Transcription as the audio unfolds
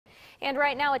And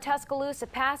right now, a Tuscaloosa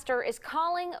pastor is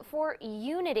calling for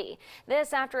unity.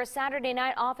 This after a Saturday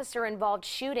night officer-involved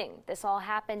shooting. This all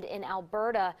happened in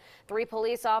Alberta. 3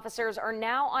 police officers are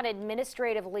now on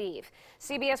administrative leave.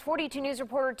 CBS 42 News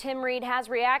reporter Tim Reed has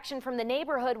reaction from the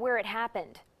neighborhood where it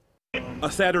happened.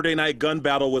 A Saturday night gun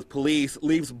battle with police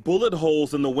leaves bullet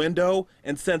holes in the window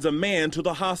and sends a man to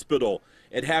the hospital.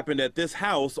 It happened at this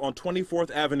house on 24th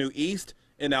Avenue East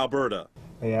in Alberta.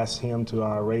 They asked him to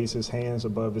raise his hands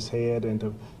above his head and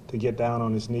to get down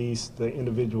on his knees. The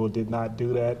individual did not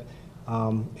do that.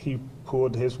 He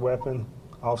pulled his weapon.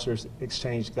 Officers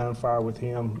exchanged gunfire with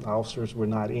him. Officers were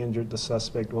not injured. The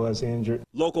suspect was injured.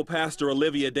 Local pastor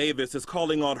Olivia Davis is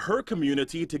calling on her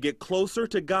community to get closer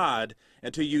to God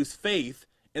and to use faith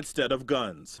instead of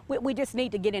guns. We just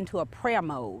need to get into a prayer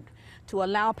mode to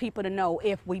allow people to know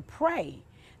if we pray,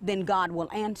 then God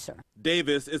will answer.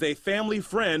 Davis is a family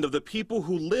friend of the people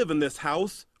who live in this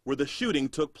house where the shooting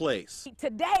took place.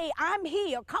 Today, I'm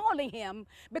here calling him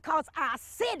because our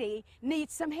city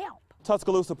needs some help.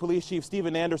 Tuscaloosa Police Chief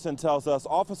Stephen Anderson tells us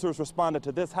officers responded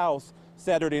to this house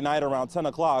Saturday night around 10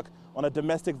 o'clock on a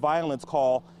domestic violence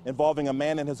call involving a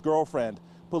man and his girlfriend.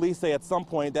 Police say at some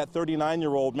point that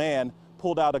 39-year-old man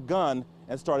pulled out a gun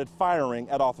and started firing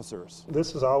at officers.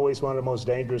 This is always one of the most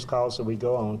dangerous calls that we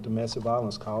go on, domestic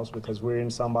violence calls, because we're in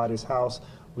somebody's house.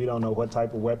 We don't know what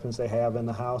type of weapons they have in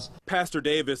the house. Pastor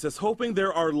Davis is hoping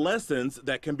there are lessons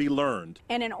that can be learned.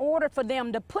 And in order for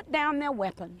them to put down their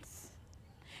weapons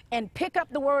and pick up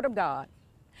the word of God,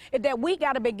 that we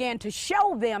got to begin to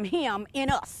show them him in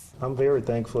us. I'm very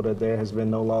thankful that there has been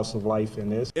no loss of life in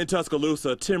this. In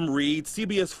Tuscaloosa, Tim Reed,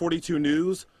 CBS 42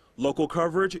 News, local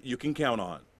coverage you can count on.